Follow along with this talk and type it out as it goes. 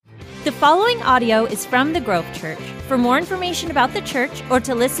The following audio is from the Grove Church. For more information about the church or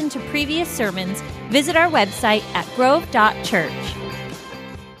to listen to previous sermons, visit our website at grove.church.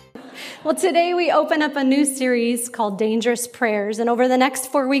 Well, today we open up a new series called Dangerous Prayers. And over the next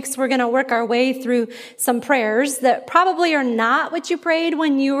 4 weeks, we're going to work our way through some prayers that probably are not what you prayed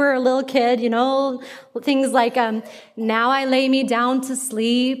when you were a little kid. You know, things like, now I lay me down to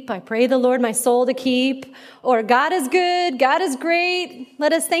sleep. I pray the Lord my soul to keep. Or God is good. God is great.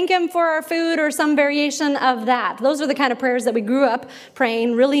 Let us thank him for our food, or some variation of that. Those are the kind of prayers that we grew up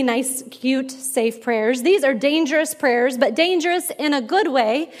praying. Really nice, cute, safe prayers. These are dangerous prayers, but dangerous in a good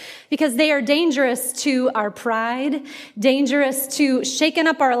way, because they are dangerous to our pride, dangerous to shaking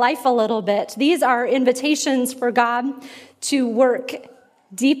up our life a little bit. These are invitations for God to work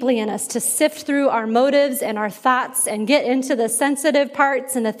deeply in us, to sift through our motives and our thoughts and get into the sensitive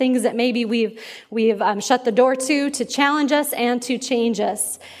parts and the things that maybe we've shut the door to challenge us and to change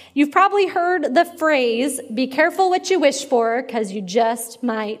us. You've probably heard the phrase, be careful what you wish for, because you just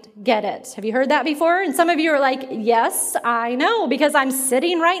might get it. Have you heard that before? And some of you are like, yes, I know, because I'm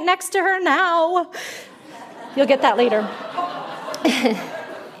sitting right next to her now. You'll get that later.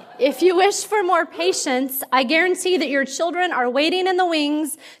 If you wish for more patience, I guarantee that your children are waiting in the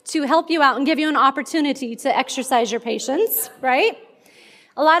wings to help you out and give you an opportunity to exercise your patience, right?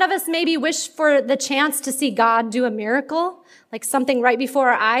 A lot of us maybe wish for the chance to see God do a miracle, like something right before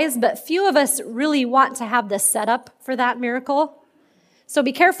our eyes, but few of us really want to have the setup for that miracle. So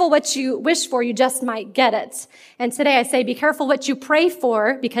be careful what you wish for, you just might get it. And today I say be careful what you pray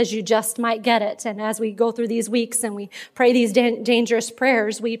for, because you just might get it. And as we go through these weeks and we pray these dangerous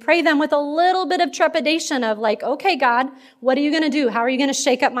prayers, we pray them with a little bit of trepidation of like, okay, God, what are you going to do? How are you going to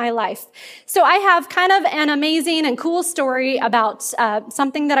shake up my life? So I have kind of an amazing and cool story about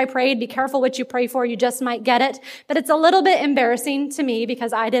something that I prayed. Be careful what you pray for, you just might get it. But it's a little bit embarrassing to me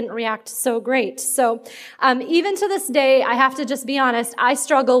because I didn't react so great. So even to this day, I have to just be honest, I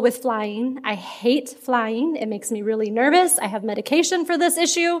struggle with flying. I hate flying. It makes me really nervous. I have medication for this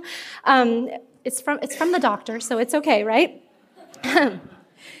issue. It's from the doctor, so it's okay, right?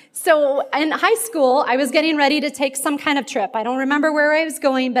 So in high school, I was getting ready to take some kind of trip. I don't remember where I was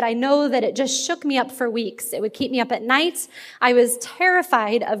going, but I know that it just shook me up for weeks. It would keep me up at night. I was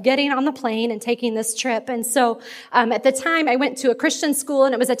terrified of getting on the plane and taking this trip. And so at the time, I went to a Christian school,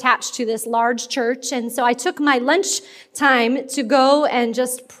 and it was attached to this large church. And so I took my lunch time to go and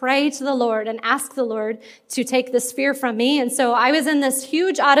just pray to the Lord and ask the Lord to take this fear from me. And so I was in this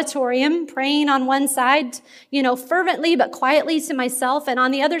huge auditorium praying on one side, fervently but quietly to myself. And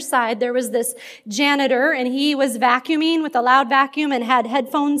on the other side, there was this janitor, and he was vacuuming with a loud vacuum and had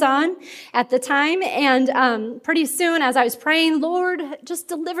headphones on at the time. And pretty soon, as I was praying, Lord, just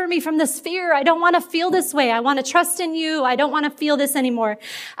deliver me from this fear. I don't want to feel this way. I want to trust in you. I don't want to feel this anymore.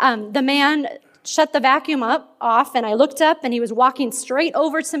 The man shut the vacuum off, and I looked up, and he was walking straight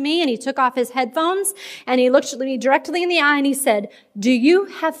over to me, and he took off his headphones, and he looked me directly in the eye, and he said, "Do you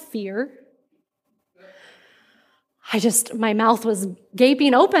have fear?" My mouth was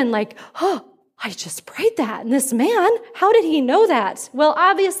gaping open like, oh, I just prayed that. And this man, how did he know that? Well,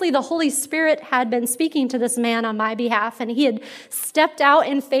 obviously the Holy Spirit had been speaking to this man on my behalf, and he had stepped out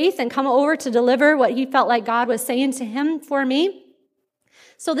in faith and come over to deliver what he felt like God was saying to him for me.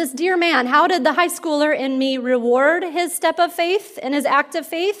 So this dear man, how did the high schooler in me reward his step of faith and his act of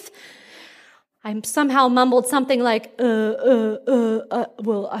faith? I somehow mumbled something like,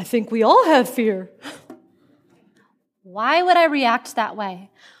 well, I think we all have fear. Why would I react that way?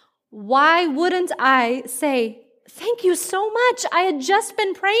 Why wouldn't I say, thank you so much. I had just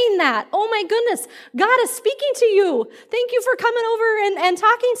been praying that. Oh my goodness, God is speaking to you. Thank you for coming over and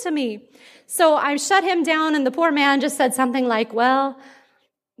talking to me. So I shut him down, and the poor man just said something like, well,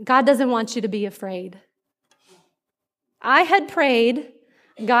 God doesn't want you to be afraid. I had prayed.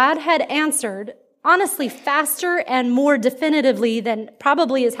 God had answered, honestly, faster and more definitively than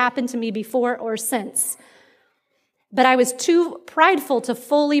probably has happened to me before or since. But I was too prideful to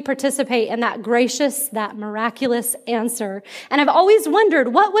fully participate in that gracious, that miraculous answer. And I've always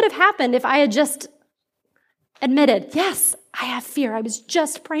wondered what would have happened if I had just admitted, yes, I have fear. I was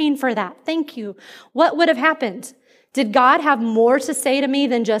just praying for that. Thank you. What would have happened? Did God have more to say to me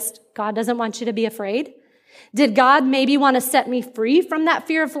than just, God doesn't want you to be afraid? Did God maybe want to set me free from that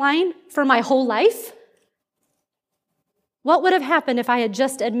fear of flying for my whole life? What would have happened if I had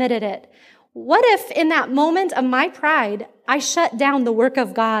just admitted it? What if in that moment of my pride, I shut down the work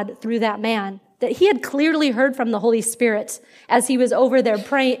of God through that man, that he had clearly heard from the Holy Spirit as he was over there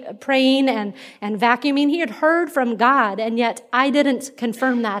praying and vacuuming? He had heard from God, and yet I didn't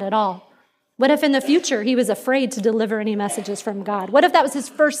confirm that at all. What if in the future he was afraid to deliver any messages from God? What if that was his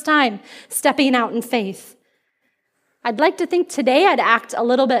first time stepping out in faith? I'd like to think today I'd act a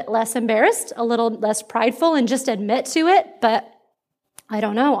little bit less embarrassed, a little less prideful, and just admit to it, but I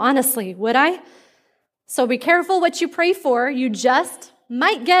don't know, honestly, would I? So be careful what you pray for. You just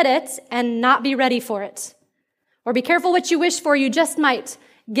might get it and not be ready for it. Or be careful what you wish for. You just might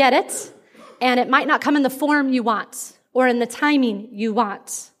get it, and it might not come in the form you want or in the timing you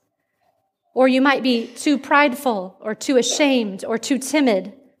want. Or you might be too prideful or too ashamed or too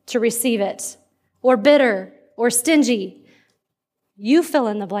timid to receive it, or bitter or stingy. You fill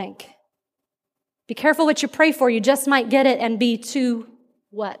in the blank. Be careful what you pray for. You just might get it and be too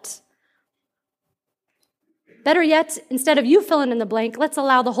what? Better yet, instead of you filling in the blank, let's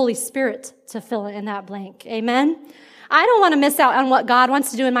allow the Holy Spirit to fill in that blank. Amen? I don't want to miss out on what God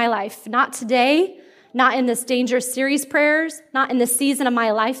wants to do in my life. Not today, not in this Dangerous Series prayers, not in this season of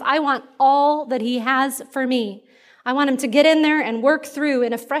my life. I want all that he has for me. I want him to get in there and work through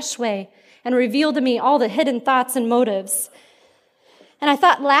in a fresh way and reveal to me all the hidden thoughts and motives. And I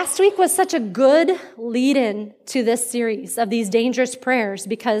thought last week was such a good lead-in to this series of these dangerous prayers,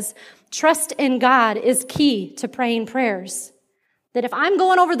 because trust in God is key to praying prayers. That if I'm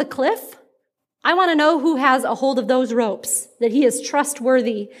going over the cliff, I want to know who has a hold of those ropes, that he is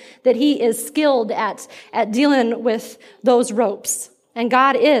trustworthy, that he is skilled at dealing with those ropes. And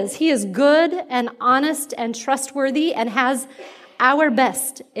God is. He is good and honest and trustworthy and has our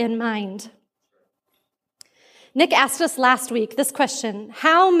best in mind. Nick asked us last week this question: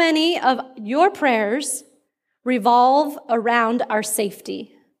 how many of your prayers revolve around our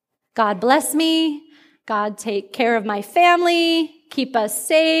safety? God bless me. God take care of my family. Keep us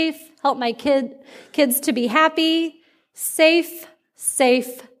safe. Help my kids to be happy. Safe,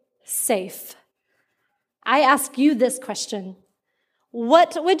 safe, safe. I ask you this question: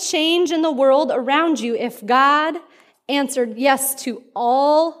 what would change in the world around you if God answered yes to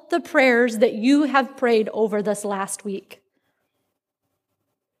all the prayers that you have prayed over this last week?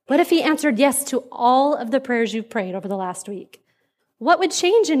 What if he answered yes to all of the prayers you've prayed over the last week? What would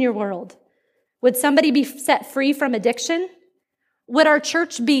change in your world? Would somebody be set free from addiction? Would our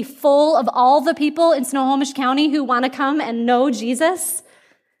church be full of all the people in Snohomish County who want to come and know Jesus?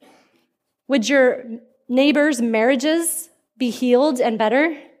 Would your neighbors' marriages be healed and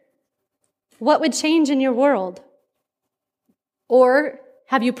better? What would change in your world? Or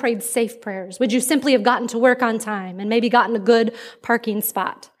have you prayed safe prayers? Would you simply have gotten to work on time and maybe gotten a good parking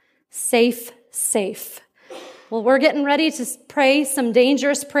spot? Safe, safe. Well, we're getting ready to pray some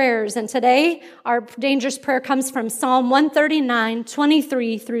dangerous prayers. And today, our dangerous prayer comes from Psalm 139,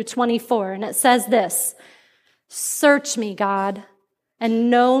 23 through 24. And it says this: search me, God, and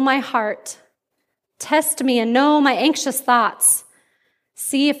know my heart. Test me and know my anxious thoughts.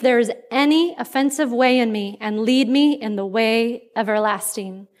 See if there is any offensive way in me, and lead me in the way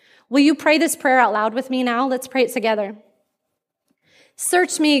everlasting. Will you pray this prayer out loud with me now? Let's pray it together.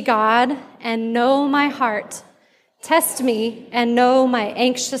 Search me, God, and know my heart. Test me and know my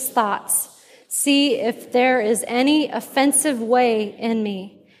anxious thoughts. See if there is any offensive way in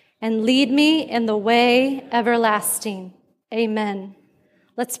me, and lead me in the way everlasting. Amen.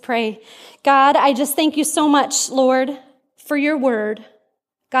 Let's pray. God, I just thank you so much, Lord, for your word.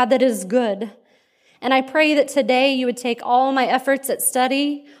 God, that is good. And I pray that today you would take all my efforts at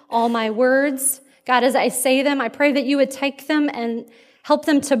study, all my words. God, as I say them, I pray that you would take them and help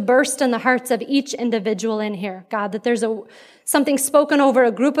them to burst in the hearts of each individual in here. God, that there's something spoken over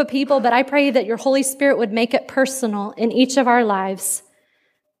a group of people, but I pray that your Holy Spirit would make it personal in each of our lives.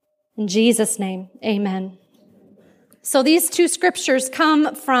 In Jesus' name, amen. So these two scriptures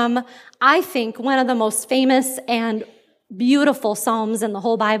come from, I think, one of the most famous and beautiful psalms in the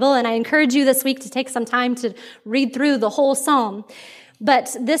whole Bible, and I encourage you this week to take some time to read through the whole psalm.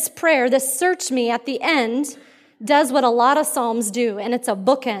 But this prayer, this search me at the end, does what a lot of psalms do, and it's a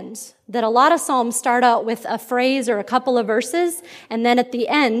bookend. That a lot of psalms start out with a phrase or a couple of verses, and then at the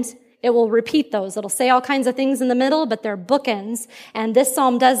end, it will repeat those. It'll say all kinds of things in the middle, but they're bookends, and this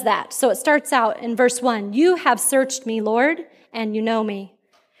psalm does that. So it starts out in verse 1, you have searched me, Lord, and you know me.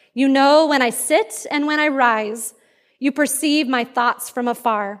 You know when I sit and when I rise. You perceive my thoughts from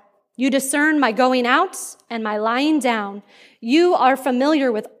afar. You discern my going out and my lying down. You are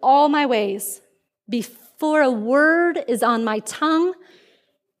familiar with all my ways. Before a word is on my tongue,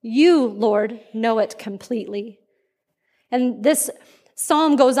 you, Lord, know it completely. And this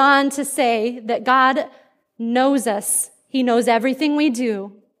psalm goes on to say that God knows us. He knows everything we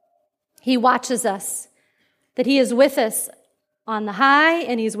do. He watches us, that he is with us on the high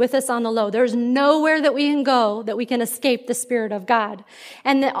and he's with us on the low. There's nowhere that we can go that we can escape the Spirit of God.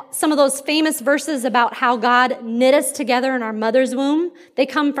 And some of those famous verses about how God knit us together in our mother's womb, they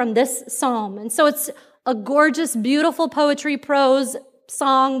come from this psalm. And so it's a gorgeous, beautiful poetry, prose,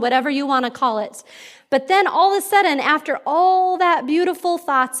 song, whatever you want to call it. But then all of a sudden, after all that beautiful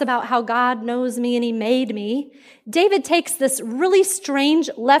thoughts about how God knows me and he made me, David takes this really strange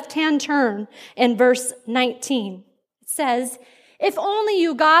left-hand turn in verse 19. It says, "If only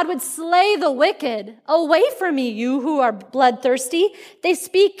you, God, would slay the wicked. Away from me, you who are bloodthirsty. They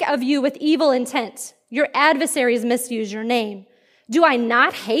speak of you with evil intent. Your adversaries misuse your name. Do I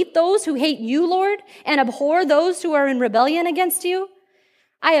not hate those who hate you, Lord, and abhor those who are in rebellion against you?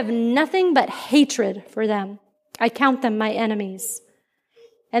 I have nothing but hatred for them. I count them my enemies."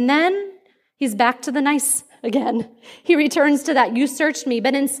 And then he's back to the nice again. He returns to that, "You searched me,"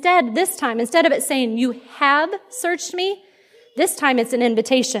 but instead, this time, instead of it saying, "You have searched me," this time it's an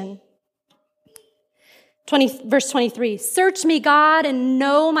invitation. Verse 23, "Search me, God, and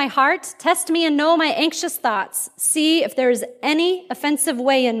know my heart. Test me and know my anxious thoughts. See if there is any offensive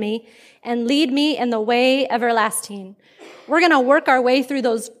way in me, and lead me in the way everlasting." We're going to work our way through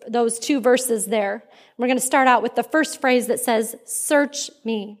those two verses there. We're going to start out with the first phrase that says, "Search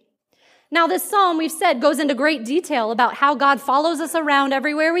me." Now, this psalm, we've said, goes into great detail about how God follows us around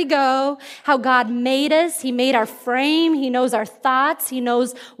everywhere we go, how God made us. He made our frame. He knows our thoughts. He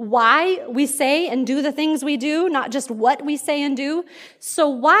knows why we say and do the things we do, not just what we say and do. So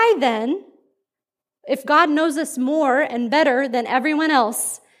why then, if God knows us more and better than everyone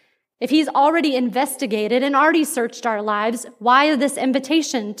else, if he's already investigated and already searched our lives, why this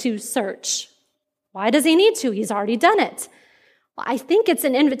invitation to search? Why does he need to? He's already done it. Well, I think it's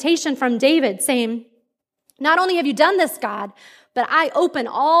an invitation from David saying, not only have you done this, God, but I open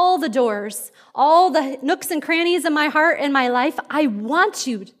all the doors, all the nooks and crannies of my heart and my life. I want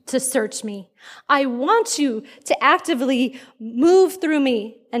you to search me. I want you to actively move through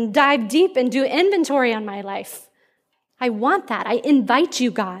me and dive deep and do inventory on my life. I want that. I invite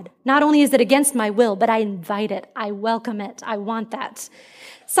you, God. Not only is it against my will, but I invite it. I welcome it. I want that.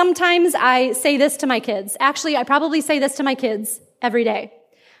 Sometimes I say this to my kids. Actually, I probably say this to my kids every day.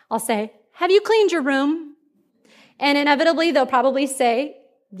 I'll say, "Have you cleaned your room?" And inevitably, they'll probably say,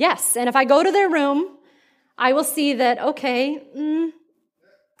 yes. And if I go to their room, I will see that, okay,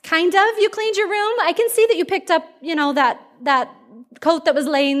 kind of, you cleaned your room. I can see that you picked up, that coat that was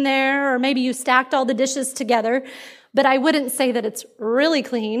laying there, or maybe you stacked all the dishes together. But I wouldn't say that it's really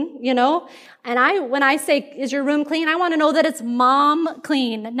clean, And when I say, "Is your room clean?" I want to know that it's mom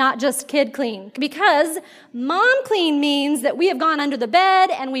clean, not just kid clean. Because mom clean means that we have gone under the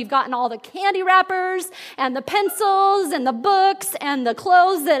bed and we've gotten all the candy wrappers and the pencils and the books and the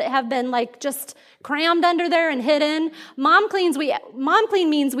clothes that have been just crammed under there and hidden. Mom clean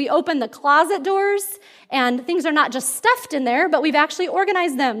means we open the closet doors and things are not just stuffed in there, but we've actually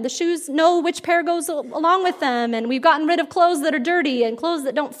organized them. The shoes know which pair goes along with them, and we've gotten rid of clothes that are dirty and clothes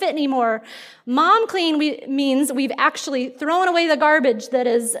that don't fit anymore. Mom clean means we've actually thrown away the garbage that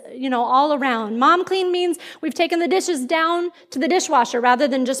is, all around. Mom clean means we've taken the dishes down to the dishwasher rather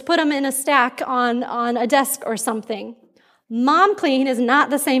than just put them in a stack on a desk or something. Mom clean is not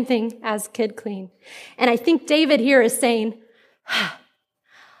the same thing as kid clean. And I think David here is saying,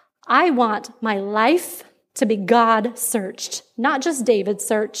 I want my life to be God searched, not just David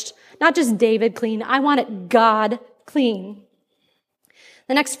searched, not just David clean. I want it God clean.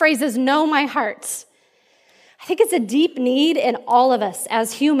 The next phrase is know my heart. I think it's a deep need in all of us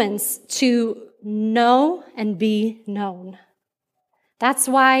as humans to know and be known. That's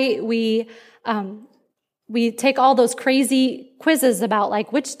why we take all those crazy quizzes about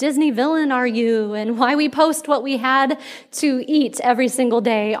which Disney villain are you, and why we post what we had to eat every single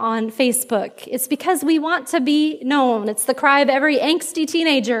day on Facebook. It's because we want to be known. It's the cry of every angsty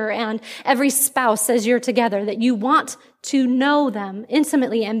teenager and every spouse as you're together, that you want to know them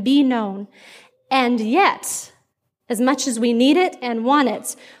intimately and be known. And yet, as much as we need it and want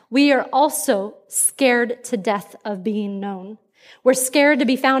it, we are also scared to death of being known. We're scared to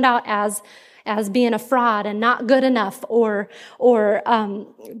be found out as being a fraud and not good enough or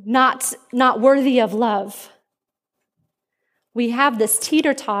not worthy of love. We have this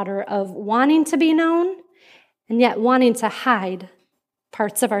teeter-totter of wanting to be known and yet wanting to hide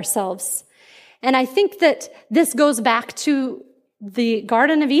parts of ourselves. And I think that this goes back to the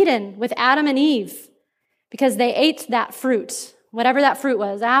Garden of Eden with Adam and Eve, because they ate that fruit. Whatever that fruit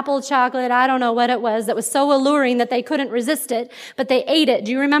was, apple, chocolate, I don't know what it was that was so alluring that they couldn't resist it, but they ate it.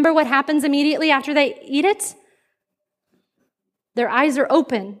 Do you remember what happens immediately after they eat it? Their eyes are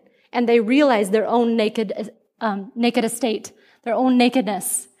open and they realize their own naked estate. their own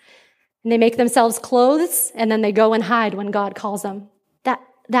nakedness. And they make themselves clothes, and then they go and hide when God calls them.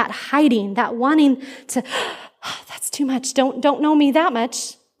 That hiding, that wanting to, that's too much. Don't know me that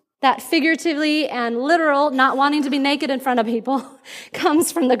much. That figuratively and literal, not wanting to be naked in front of people,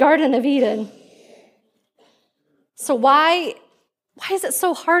 comes from the Garden of Eden. So why is it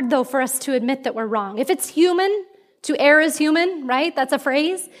so hard, though, for us to admit that we're wrong? If it's human, to err is human, right? That's a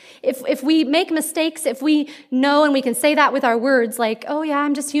phrase. If we make mistakes, if we know and we can say that with our words, like, oh yeah,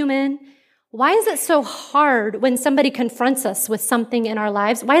 I'm just human. Why is it so hard when somebody confronts us with something in our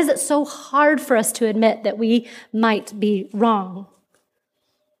lives? Why is it so hard for us to admit that we might be wrong?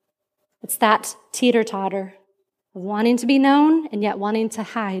 It's that teeter-totter of wanting to be known and yet wanting to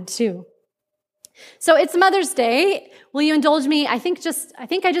hide too. So it's Mother's Day. Will you indulge me? I think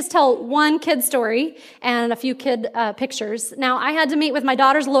I just tell one kid story and a few kid pictures. Now, I had to meet with my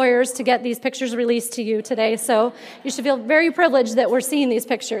daughter's lawyers to get these pictures released to you today, so you should feel very privileged that we're seeing these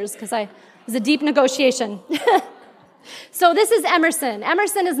pictures because it was a deep negotiation. So this is Emerson.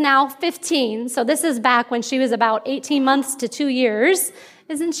 Emerson is now 15, so this is back when she was about 18 months to 2 years.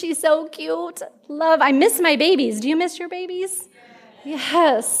 Isn't she so cute? I miss my babies. Do you miss your babies?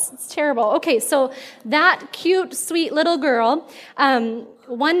 Yes, it's terrible. Okay, so that cute, sweet little girl,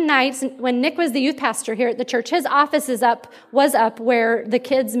 one night when Nick was the youth pastor here at the church, his office was up where the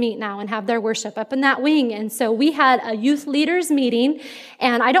kids meet now and have their worship up in that wing. And so we had a youth leaders meeting,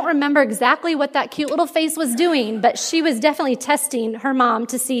 and I don't remember exactly what that cute little face was doing, but she was definitely testing her mom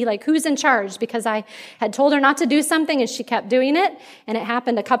to see like who's in charge, because I had told her not to do something and she kept doing it, and it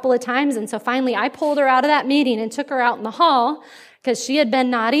happened a couple of times. And so finally I pulled her out of that meeting and took her out in the hall because she had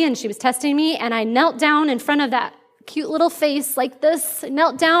been naughty and she was testing me, and I knelt down in front of that cute little face like this. I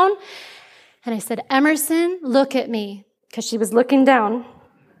knelt down and I said, Emerson, look at me, because she was looking down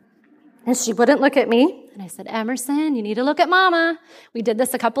and she wouldn't look at me. And I said, Emerson, you need to look at Mama. We did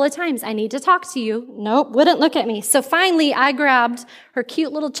this a couple of times. I need to talk to you. Nope, wouldn't look at me. So finally I grabbed her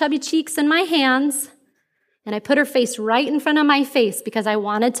cute little chubby cheeks in my hands and I put her face right in front of my face because I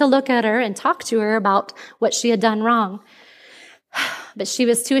wanted to look at her and talk to her about what she had done wrong. But she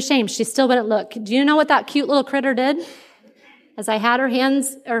was too ashamed. She still wouldn't look. Do you know what that cute little critter did? As I had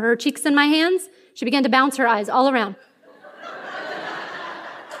her cheeks in my hands, she began to bounce her eyes all around.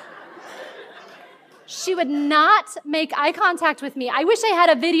 She would not make eye contact with me. I wish I had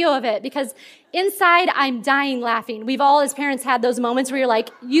a video of it, because inside I'm dying laughing. We've all as parents had those moments where you're like,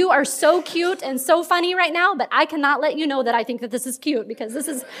 you are so cute and so funny right now, but I cannot let you know that I think that this is cute because this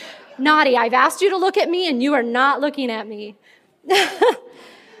is naughty. I've asked you to look at me and you are not looking at me.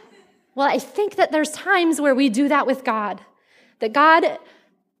 Well, I think that there's times where we do that with God, that God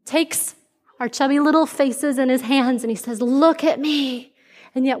takes our chubby little faces in his hands and he says, look at me.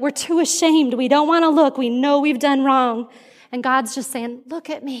 And yet we're too ashamed. We don't want to look. We know we've done wrong. And God's just saying, look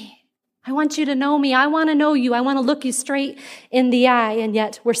at me. I want you to know me. I want to know you. I want to look you straight in the eye. And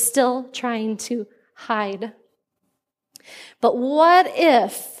yet we're still trying to hide. But what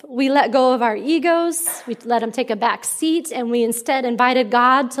if we let go of our egos, we let them take a back seat, and we instead invited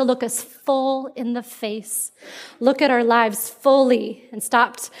God to look us full in the face, look at our lives fully, and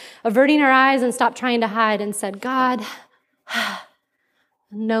stopped averting our eyes and stopped trying to hide and said, God,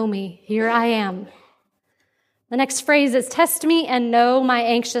 know me, here I am. The next phrase is, test me and know my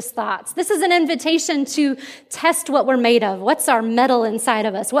anxious thoughts. This is an invitation to test what we're made of. What's our metal inside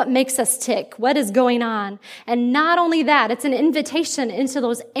of us? What makes us tick? What is going on? And not only that, it's an invitation into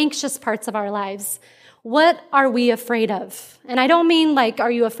those anxious parts of our lives. What are we afraid of? And I don't mean like,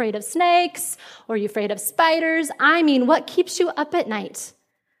 are you afraid of snakes? Or are you afraid of spiders? I mean, what keeps you up at night?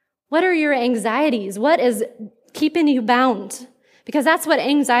 What are your anxieties? What is keeping you bound? Because that's what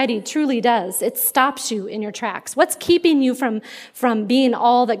anxiety truly does. It stops you in your tracks. What's keeping you from being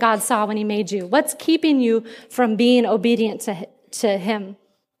all that God saw when he made you? What's keeping you from being obedient to him?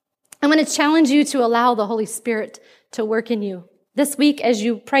 I'm going to challenge you to allow the Holy Spirit to work in you this week as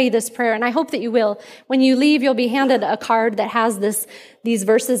you pray this prayer, and I hope that you will. When you leave, you'll be handed a card that has these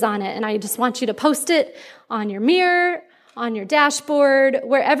verses on it, and I just want you to post it on your mirror, on your dashboard,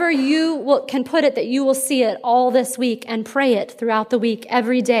 wherever you can put it, that you will see it all this week and pray it throughout the week,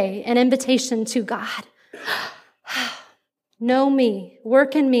 every day, an invitation to God. Know me,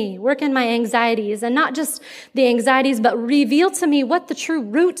 work in my anxieties, and not just the anxieties, but reveal to me what the true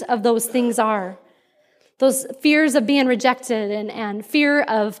root of those things are. Those fears of being rejected and fear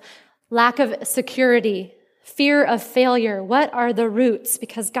of lack of security, fear of failure. What are the roots?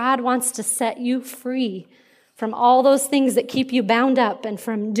 Because God wants to set you free from all those things that keep you bound up and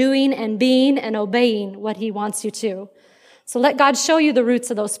from doing and being and obeying what he wants you to. So let God show you the roots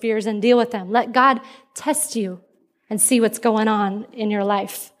of those fears and deal with them. Let God test you and see what's going on in your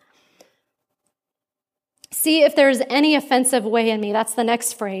life. See if there's any offensive way in me. That's the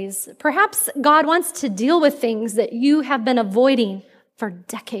next phrase. Perhaps God wants to deal with things that you have been avoiding for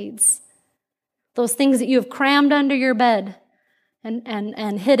decades. Those things that you have crammed under your bed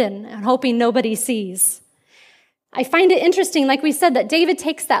and hidden and hoping nobody sees. I find it interesting, like we said, that David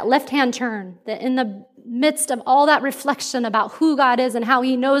takes that left-hand turn, that in the midst of all that reflection about who God is and how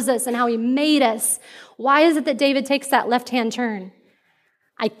he knows us and how he made us, why is it that David takes that left-hand turn?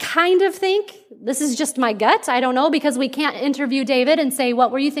 I kind of think, this is just my gut, I don't know, because we can't interview David and say,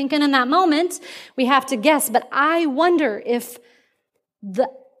 what were you thinking in that moment? We have to guess, but I wonder if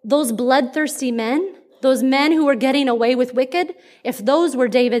those bloodthirsty men, those men who were getting away with wicked, if those were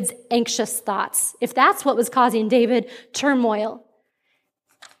David's anxious thoughts, if that's what was causing David turmoil.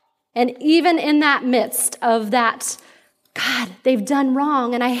 And even in that midst of that, God, they've done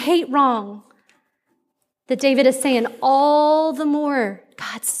wrong and I hate wrong, that David is saying all the more,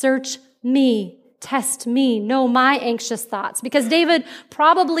 God, search me, test me, know my anxious thoughts. Because David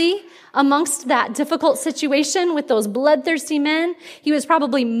probably, amongst that difficult situation with those bloodthirsty men, he was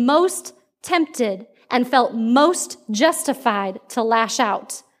probably most tempted and felt most justified to lash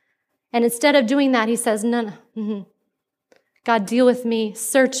out. And instead of doing that, he says, no. God, deal with me,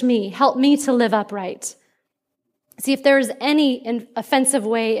 search me, help me to live upright. See if there's any offensive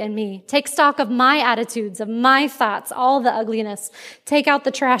way in me. Take stock of my attitudes, of my thoughts, all the ugliness. Take out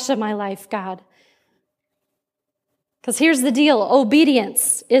the trash of my life, God. Because here's the deal.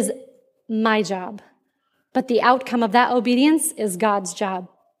 Obedience is my job. But the outcome of that obedience is God's job.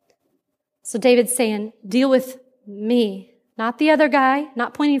 So David's saying, deal with me, not the other guy,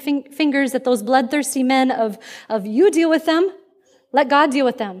 not pointing fingers at those bloodthirsty men of you deal with them. Let God deal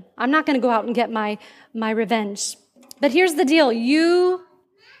with them. I'm not going to go out and get my revenge. But here's the deal. You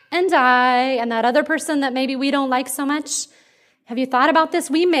and I and that other person that maybe we don't like so much, have you thought about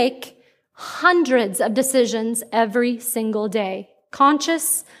this? We make hundreds of decisions every single day.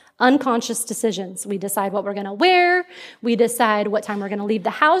 Conscious, unconscious decisions. We decide what we're going to wear. We decide what time we're going to leave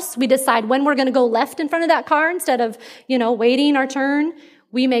the house. We decide when we're going to go left in front of that car instead of, waiting our turn.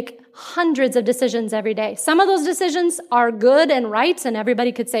 We make hundreds of decisions every day. Some of those decisions are good and right, and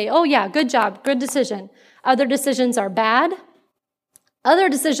everybody could say, oh yeah, good job, good decision. Other decisions are bad. Other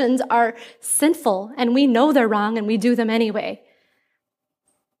decisions are sinful, and we know they're wrong, and we do them anyway.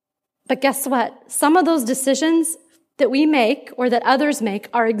 But guess what? Some of those decisions that we make or that others make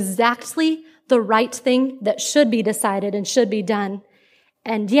are exactly the right thing that should be decided and should be done.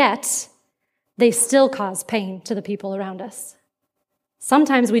 And yet, they still cause pain to the people around us.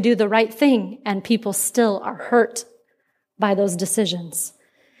 Sometimes we do the right thing and people still are hurt by those decisions.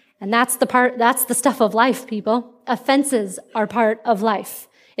 And that's the stuff of life, people. Offenses are part of life.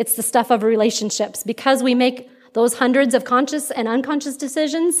 It's the stuff of relationships. Because we make those hundreds of conscious and unconscious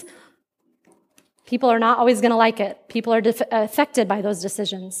decisions, people are not always going to like it. People are affected by those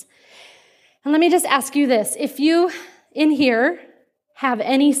decisions. And let me just ask you this. If you in here have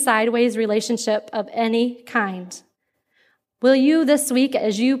any sideways relationship of any kind, will you this week,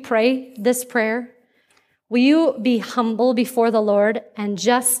 as you pray this prayer, will you be humble before the Lord and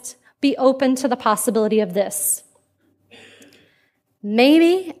just be open to the possibility of this?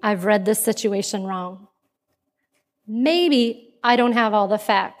 Maybe I've read this situation wrong. Maybe I don't have all the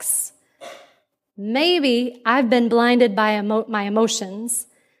facts. Maybe I've been blinded by my emotions.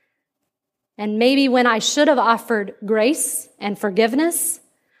 And maybe when I should have offered grace and forgiveness,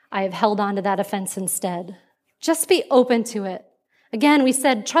 I have held on to that offense instead. Just be open to it. Again, we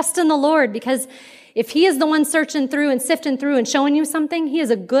said trust in the Lord, because if he is the one searching through and sifting through and showing you something, he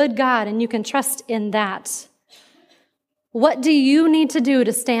is a good God and you can trust in that. What do you need to do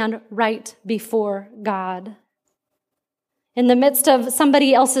to stand right before God? In the midst of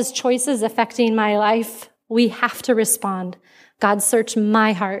somebody else's choices affecting my life, we have to respond. God, search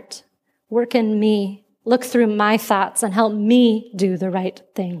my heart, work in me, look through my thoughts, and help me do the right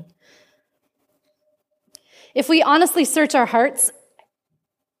thing. If we honestly search our hearts,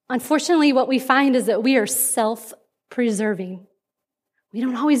 unfortunately, what we find is that we are self-preserving. We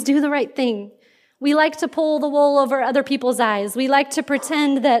don't always do the right thing. We like to pull the wool over other people's eyes. We like to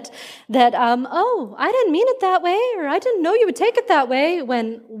pretend that I didn't mean it that way, or I didn't know you would take it that way,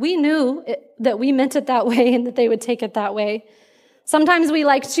 when we knew that we meant it that way and that they would take it that way. Sometimes we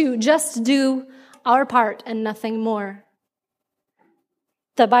like to just do our part and nothing more.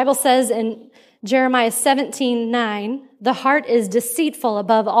 The Bible says in Jeremiah 17:9, the heart is deceitful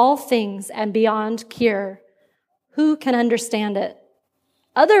above all things and beyond cure. Who can understand it?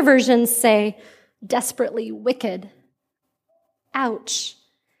 Other versions say, desperately wicked. Ouch.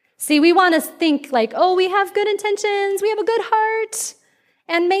 See, we want to think like, oh, we have good intentions, we have a good heart.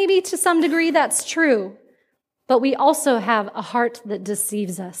 And maybe to some degree that's true. But we also have a heart that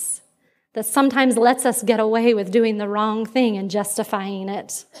deceives us, that sometimes lets us get away with doing the wrong thing and justifying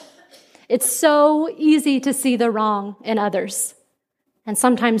it. It's so easy to see the wrong in others, and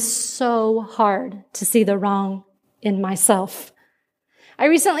sometimes so hard to see the wrong in myself. I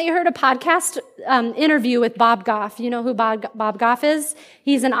recently heard a podcast interview with Bob Goff. You know who Bob Goff is?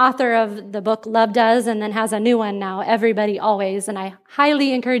 He's an author of the book Love Does, and then has a new one now, Everybody Always. And I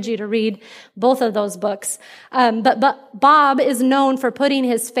highly encourage you to read both of those books. But Bob is known for putting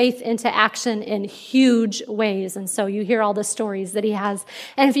his faith into action in huge ways. And so you hear all the stories that he has.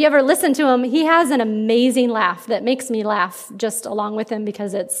 And if you ever listen to him, he has an amazing laugh that makes me laugh just along with him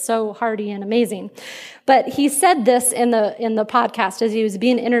because it's so hearty and amazing. But he said this in the podcast as he was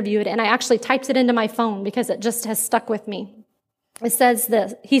being interviewed, and I actually typed it into my phone because it just has stuck with me. It says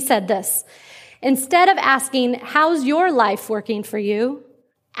this. He said this: instead of asking, how's your life working for you?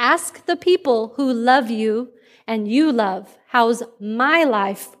 Ask the people who love you and you love, how's my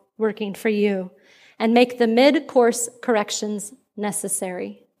life working for you? And make the mid-course corrections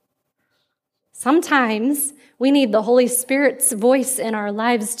necessary. Sometimes we need the Holy Spirit's voice in our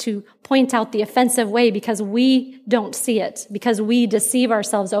lives to point out the offensive way because we don't see it, because we deceive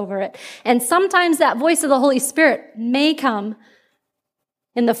ourselves over it. And sometimes that voice of the Holy Spirit may come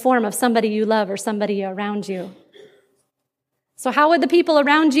in the form of somebody you love or somebody around you. So how would the people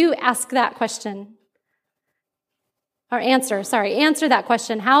around you ask that question? Or answer that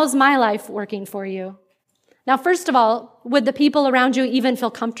question. How's my life working for you? Now, first of all, would the people around you even feel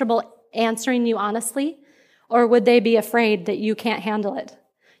comfortable answering you honestly? Or would they be afraid that you can't handle it?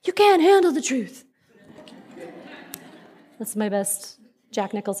 You can't handle the truth. That's my best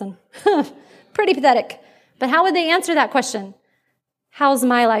Jack Nicholson. Pretty pathetic. But how would they answer that question? How's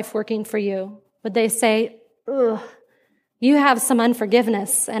my life working for you? Would they say, ugh, you have some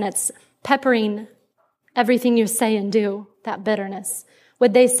unforgiveness and it's peppering everything you say and do, that bitterness?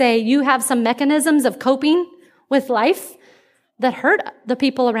 Would they say, you have some mechanisms of coping with life that hurt the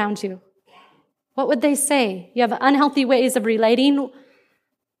people around you? What would they say? You have unhealthy ways of relating.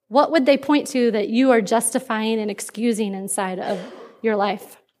 What would they point to that you are justifying and excusing inside of your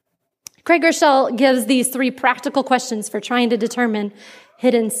life? Craig Groeschel gives these 3 practical questions for trying to determine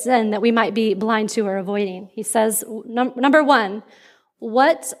hidden sin that we might be blind to or avoiding. He says, number 1,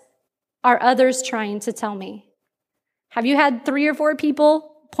 what are others trying to tell me? Have you had 3 or 4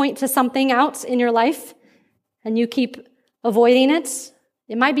 people point to something out in your life and you keep avoiding it?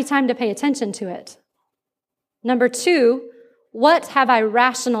 It might be time to pay attention to it. Number 2, what have I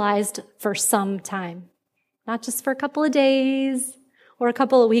rationalized for some time? Not just for a couple of days or a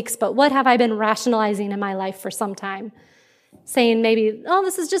couple of weeks, but what have I been rationalizing in my life for some time? Saying maybe, oh,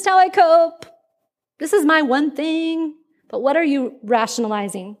 this is just how I cope. This is my one thing. But what are you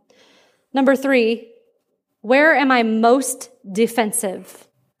rationalizing? Number 3, where am I most defensive?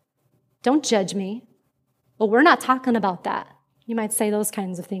 Don't judge me. Well, we're not talking about that. You might say those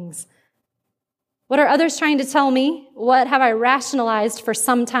kinds of things. What are others trying to tell me? What have I rationalized for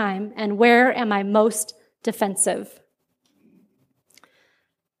some time? And where am I most defensive?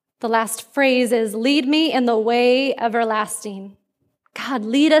 The last phrase is, lead me in the way everlasting. God,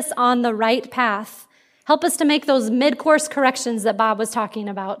 lead us on the right path. Help us to make those mid-course corrections that Bob was talking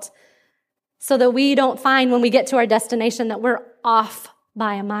about so that we don't find when we get to our destination that we're off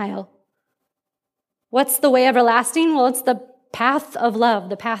by a mile. What's the way everlasting? Well, it's the path of love,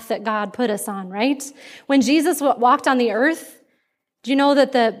 the path that God put us on, right? When Jesus walked on the earth, do you know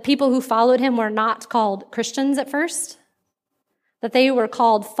that the people who followed him were not called Christians at first? That they were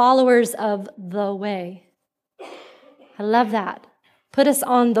called followers of the way. I love that. Put us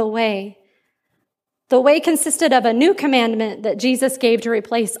on the way. The way consisted of a new commandment that Jesus gave to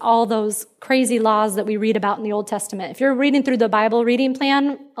replace all those crazy laws that we read about in the Old Testament. If you're reading through the Bible reading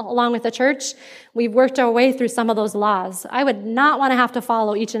plan along with the church, we've worked our way through some of those laws. I would not want to have to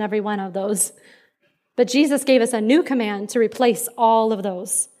follow each and every one of those. But Jesus gave us a new command to replace all of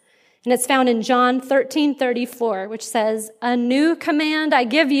those. And it's found in John 13:34, which says, a new command I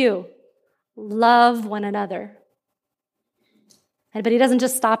give you, love one another. But he doesn't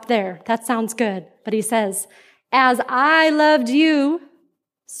just stop there. That sounds good. But he says, as I loved you,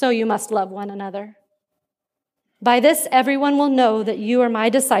 so you must love one another. By this, everyone will know that you are my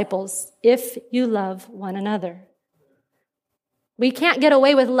disciples if you love one another. We can't get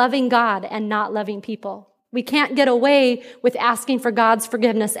away with loving God and not loving people. We can't get away with asking for God's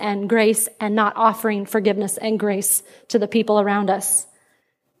forgiveness and grace and not offering forgiveness and grace to the people around us.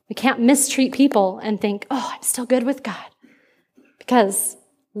 We can't mistreat people and think, oh, I'm still good with God. Because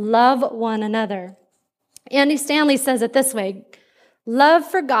Love one another. Andy Stanley says it this way: love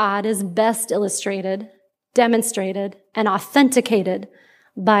for God is best illustrated, demonstrated, and authenticated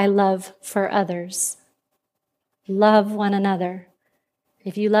by love for others. Love one another.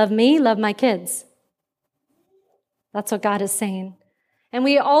 If you love me, love my kids. That's what God is saying. And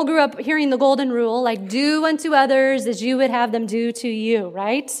we all grew up hearing the golden rule, like do unto others as you would have them do to you,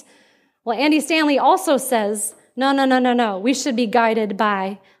 right? Well, Andy Stanley also says, no. We should be guided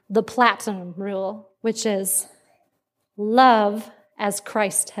by the platinum rule, which is love as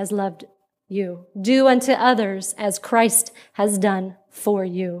Christ has loved you. Do unto others as Christ has done for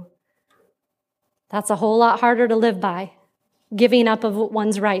you. That's a whole lot harder to live by. Giving up of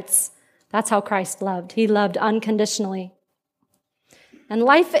one's rights. That's how Christ loved. He loved unconditionally. And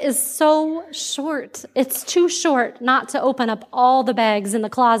life is so short. It's too short not to open up all the bags in the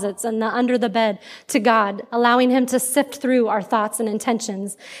closets and under the bed to God, allowing him to sift through our thoughts and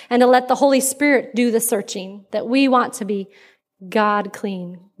intentions and to let the Holy Spirit do the searching, that we want to be God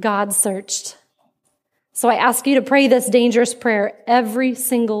clean, God searched. So I ask you to pray this dangerous prayer every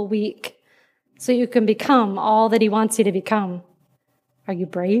single week so you can become all that he wants you to become. Are you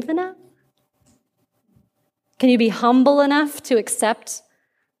brave enough? Can you be humble enough to accept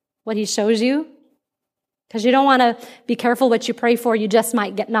what he shows you? Because you don't want to be careful what you pray for. You just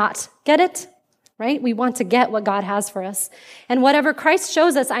might not get it, right? We want to get what God has for us. And whatever Christ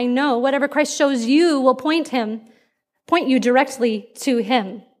shows us, I know, whatever Christ shows you will point you directly to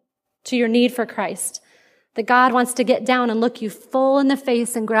him, to your need for Christ. That God wants to get down and look you full in the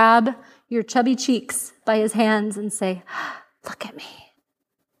face and grab your chubby cheeks by his hands and say, look at me.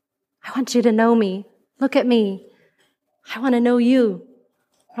 I want you to know me. Look at me. I want to know you.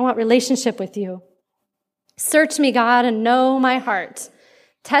 I want relationship with you. Search me, God, and know my heart.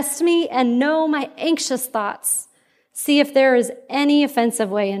 Test me and know my anxious thoughts. See if there is any offensive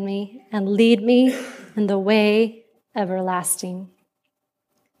way in me and lead me in the way everlasting.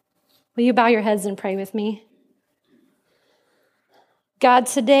 Will you bow your heads and pray with me? God,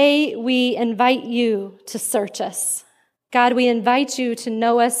 today we invite you to search us. God, we invite you to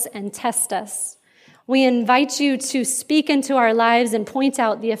know us and test us. We invite you to speak into our lives and point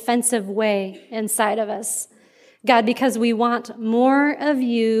out the offensive way inside of us. God, because we want more of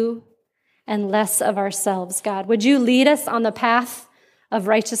you and less of ourselves, God. Would you lead us on the path of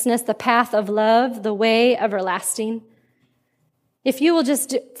righteousness, the path of love, the way everlasting? If you will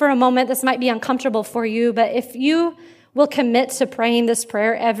just, for a moment, this might be uncomfortable for you, but if you will commit to praying this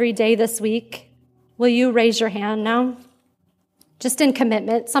prayer every day this week, will you raise your hand now? Just in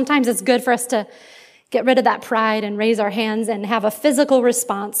commitment. Sometimes it's good for us to get rid of that pride and raise our hands and have a physical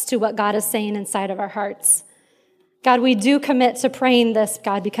response to what God is saying inside of our hearts. God, we do commit to praying this,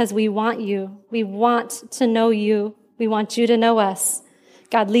 God, because we want you. We want to know you. We want you to know us.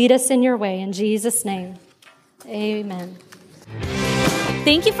 God, lead us in your way. In Jesus' name, amen.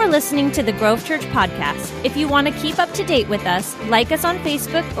 Thank you for listening to the Grove Church podcast. If you want to keep up to date with us, like us on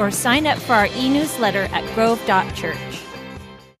Facebook or sign up for our e-newsletter at grove.church.